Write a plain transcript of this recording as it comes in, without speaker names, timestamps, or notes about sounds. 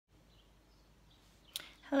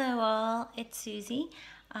Hello all, it's Susie.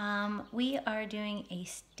 We are doing a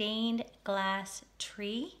stained glass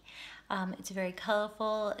tree. It's very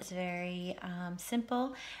colorful, it's very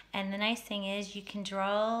simple, and the nice thing is you can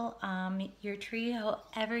draw your tree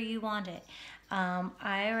however you want it.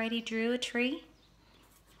 I already drew a tree.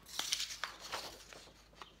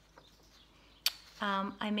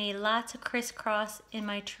 I made lots of crisscross in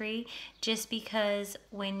my tree just because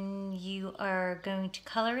when you are going to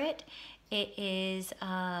color it, it is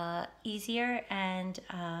easier and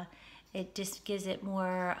it just gives it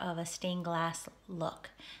more of a stained glass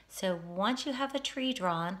look. So once you have a tree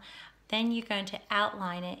drawn, then you're going to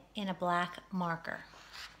outline it in a black marker.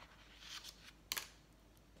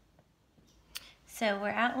 So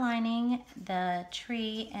we're outlining the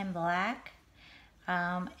tree in black.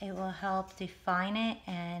 It will help define it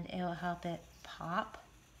and it will help it pop,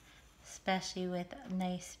 especially with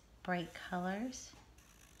nice bright colors.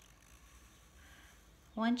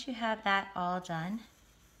 Once you have that all done,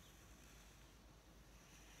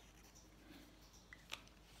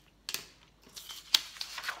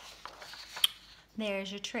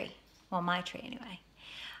 there's your tree. Well, my tree anyway.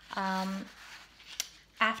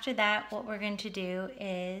 After that, what we're going to do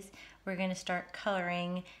is we're going to start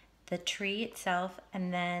coloring the tree itself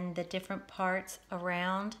and then the different parts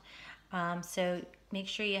around. So make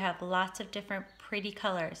sure you have lots of different pretty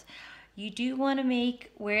colors. You do want to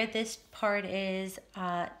make where this part is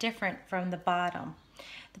different from the bottom.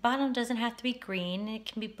 The bottom doesn't have to be green, it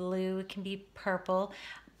can be blue, it can be purple,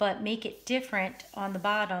 but make it different on the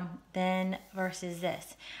bottom than versus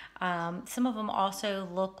this. Some of them also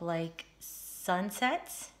look like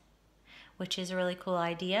sunsets, which is a really cool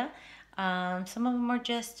idea. Some of them are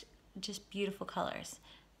just beautiful colors.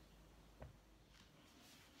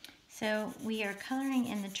 So we are coloring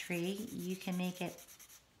in the tree. You can make it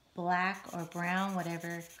black or brown,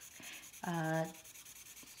 whatever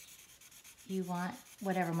you want,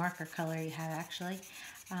 whatever marker color you have actually.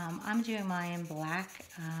 I'm doing mine in black.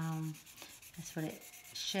 That's what it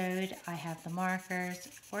showed. I have the markers,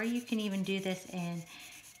 or you can even do this in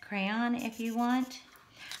crayon if you want.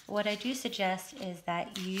 What I do suggest is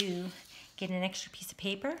that you get an extra piece of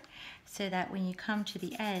paper so that when you come to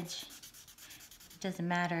the edge, it doesn't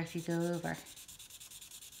matter if you go over.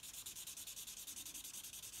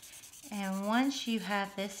 And once you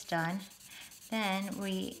have this done, then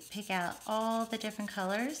we pick out all the different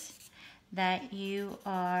colors that you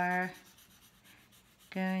are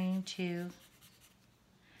going to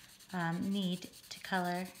need to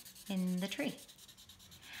color in the tree.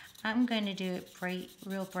 I'm going to do it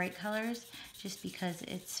real bright colors just because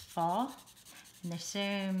it's fall and there's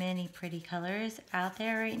so many pretty colors out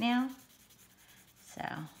there right now. So,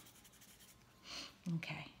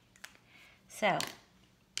 okay. So,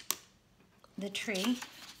 the tree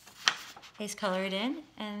is colored in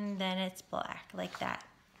and then it's black like that.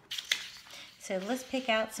 So let's pick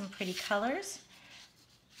out some pretty colors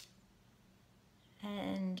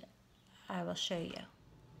and I will show you.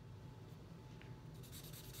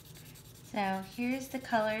 So here's the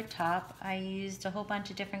colored top. I used a whole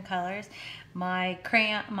bunch of different colors. My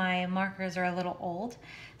markers are a little old.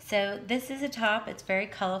 So this is a top, it's very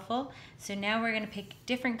colorful. So now we're gonna pick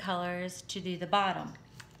different colors to do the bottom.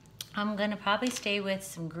 I'm gonna probably stay with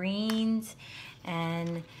some greens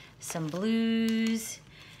and some blues,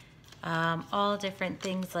 all different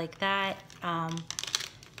things like that. I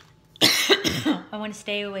wanna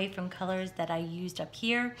stay away from colors that I used up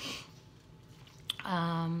here.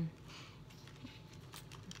 And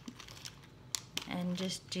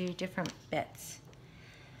just do different bits.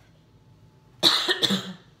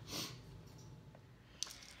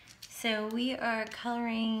 So we are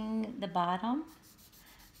coloring the bottom,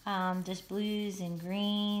 just blues and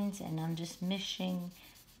greens, and I'm just making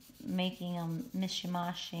them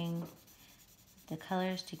mishmashing the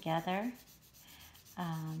colors together,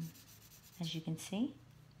 as you can see.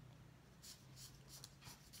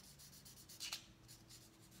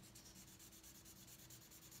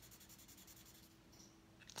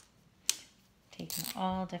 Taking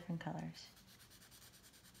all different colors.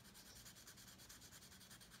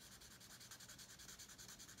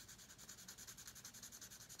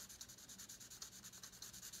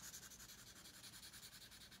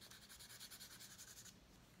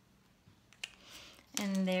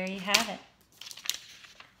 And there you have it.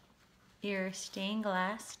 Your stained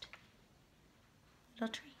glass little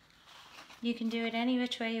tree. You can do it any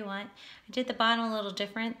which way you want. I did the bottom a little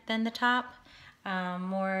different than the top.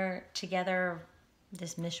 More together,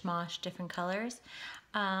 this mishmash, different colors.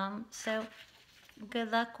 So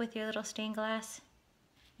good luck with your little stained glass.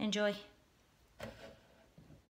 Enjoy.